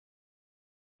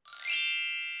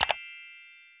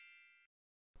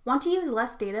Want to use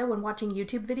less data when watching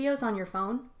YouTube videos on your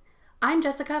phone? I'm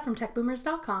Jessica from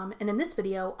techboomers.com, and in this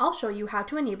video, I'll show you how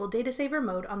to enable data saver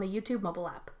mode on the YouTube mobile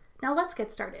app. Now let's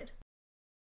get started.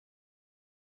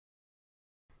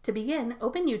 To begin,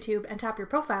 open YouTube and tap your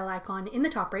profile icon in the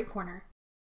top right corner.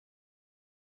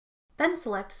 Then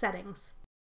select Settings.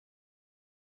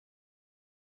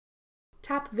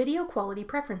 Tap Video Quality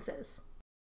Preferences.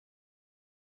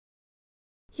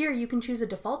 Here you can choose a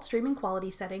default streaming quality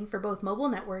setting for both mobile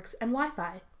networks and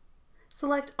Wi-Fi.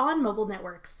 Select On Mobile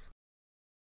Networks.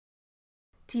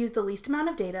 To use the least amount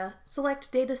of data, select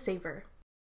Data Saver.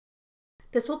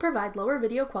 This will provide lower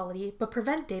video quality but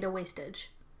prevent data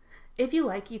wastage. If you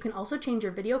like, you can also change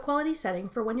your video quality setting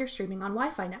for when you're streaming on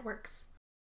Wi-Fi networks.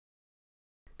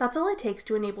 That's all it takes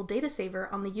to enable Data Saver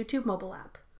on the YouTube mobile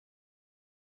app.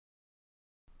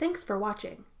 Thanks for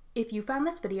watching. If you found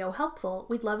this video helpful,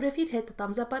 we'd love it if you'd hit the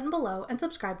thumbs up button below and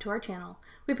subscribe to our channel.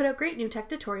 We put out great new tech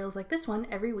tutorials like this one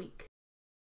every week.